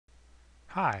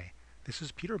Hi, this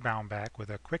is Peter Baumbach with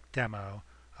a quick demo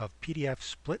of PDF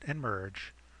Split and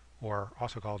Merge, or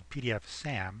also called PDF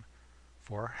SAM,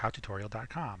 for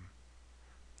howtutorial.com.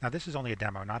 Now this is only a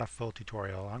demo, not a full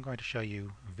tutorial. I'm going to show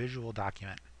you Visual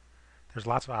Document. There's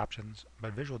lots of options,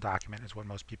 but Visual Document is what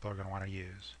most people are going to want to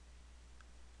use.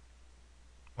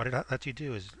 What it lets you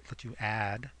do is let you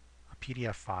add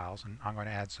PDF files, and I'm going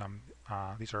to add some.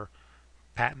 These are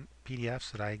patent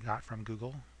PDFs that I got from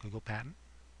Google Patent,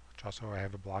 which also I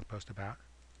have a blog post about.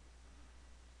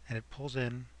 And it pulls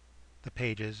in the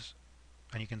pages,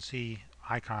 and you can see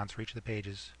icons for each of the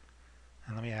pages.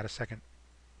 And let me add a second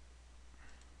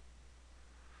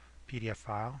PDF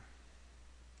file.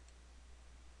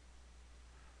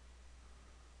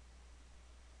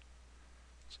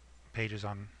 Pages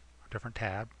on a different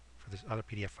tab for this other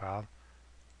PDF file.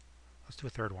 Let's do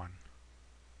a third one.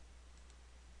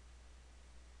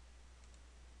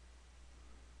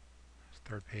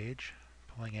 Third page,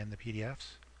 pulling in the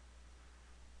PDFs.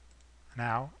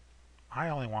 Now, I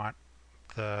only want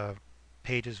the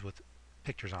pages with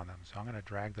pictures on them, so I'm going to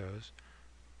drag those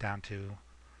down to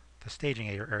the staging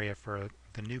area for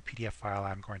the new PDF file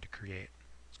I'm going to create.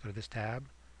 Let's go to this tab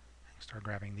and start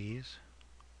grabbing these.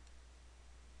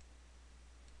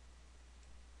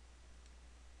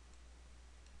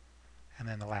 And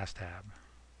then the last tab.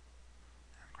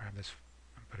 And grab this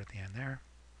and put it at the end there.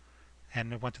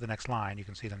 And it went to the next line. You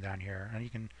can see them down here. And you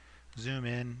can zoom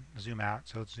in, zoom out.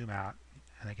 So let's zoom out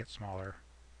and they get smaller,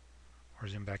 or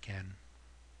zoom back in.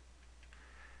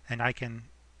 And I can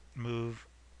move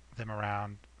them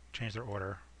around, change their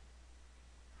order.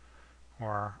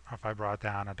 Or if I brought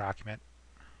down a document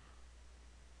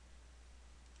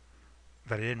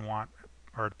that I didn't want,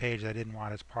 or a page that I didn't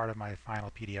want as part of my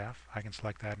final PDF, I can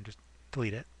select that and just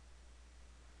delete it.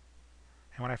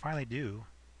 And when I finally do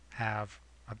have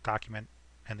a document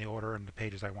in the order and the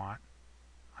pages I want,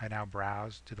 I now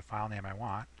browse to the file name I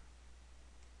want.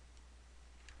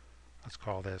 Let's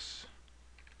call this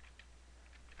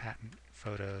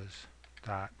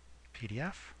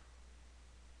patentphotos.pdf.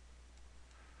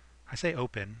 I say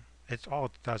open. It's all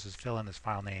it does is fill in this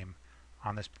file name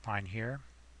on this line here.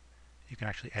 You can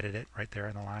actually edit it right there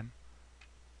in the line.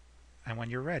 And when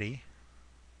you're ready,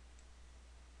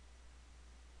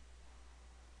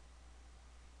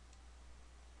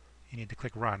 you need to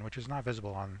click Run, which is not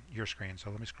visible on your screen. So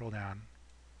let me scroll down,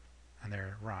 and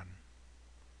there, Run.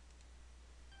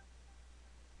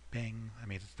 Bing, that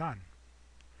means it's done.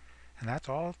 And that's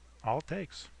all it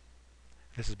takes.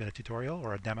 This has been a tutorial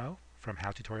or a demo from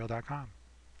howtutorial.com.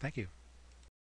 Thank you.